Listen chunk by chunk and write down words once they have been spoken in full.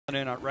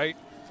in on right.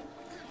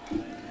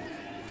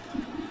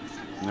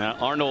 Now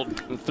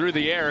Arnold through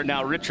the air.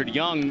 Now Richard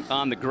Young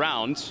on the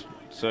ground.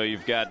 So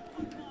you've got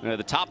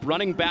the top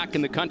running back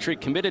in the country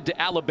committed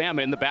to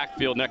Alabama in the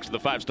backfield next to the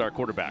 5-star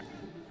quarterback.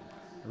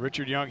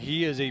 Richard Young,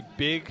 he is a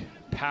big,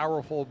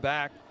 powerful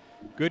back.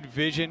 Good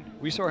vision.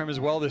 We saw him as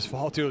well this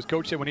fall too. As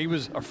coach said, when he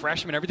was a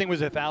freshman, everything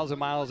was 1,000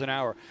 miles an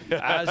hour.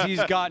 As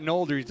he's gotten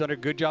older, he's done a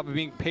good job of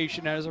being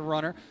patient as a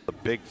runner. The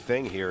big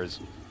thing here is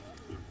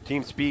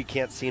team speed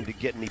can't seem to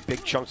get any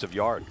big chunks of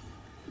yard.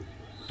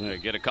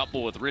 Get a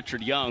couple with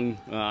Richard Young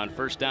on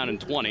 1st down and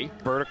 20.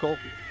 Vertical,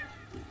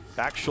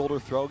 back shoulder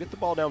throw, get the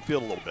ball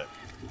downfield a little bit.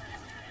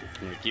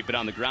 Keep it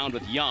on the ground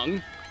with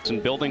Young.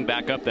 And building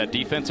back up that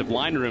defensive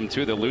line room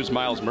too. They'll lose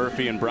Miles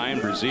Murphy and Brian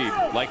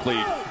Brzee. Likely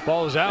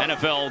ball is out.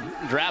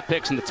 NFL draft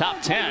picks in the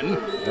top 10.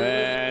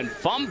 And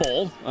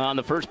fumble on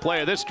the first play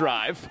of this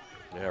drive.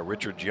 Yeah,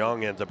 Richard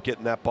Young ends up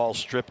getting that ball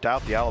stripped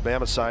out. The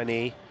Alabama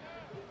signee.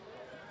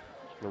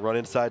 The run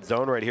inside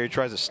zone right here. He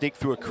tries to sneak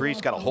through a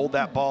crease. Got to hold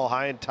that ball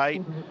high and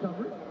tight.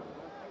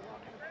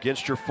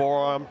 Against your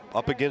forearm,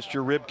 up against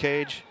your rib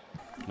cage.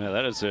 Yeah,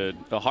 that is a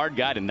hard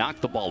guy to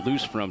knock the ball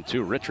loose from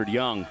too. Richard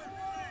Young.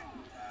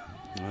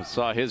 I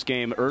saw his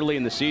game early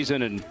in the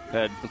season and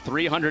had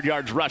 300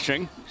 yards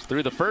rushing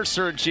through the first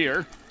surge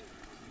here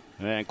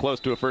and close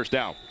to a 1st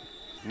down.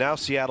 Now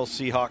Seattle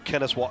Seahawk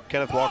Kenneth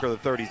Walker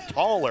III, he's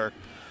taller,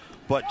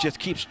 but just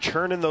keeps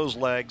churning those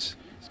legs.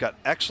 He's got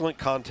excellent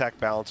contact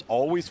balance,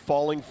 always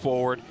falling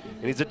forward,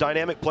 and he's a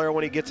dynamic player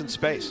when he gets in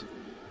space.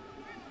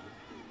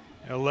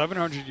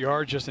 1,100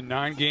 yards just in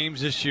 9 games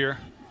this year.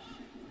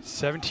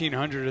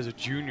 1,700 as a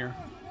junior.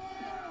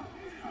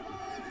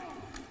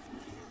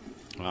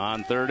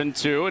 On 3rd and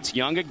 2, it's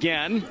Young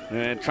again,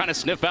 and trying to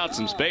sniff out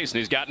some space, and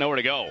he's got nowhere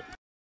to go.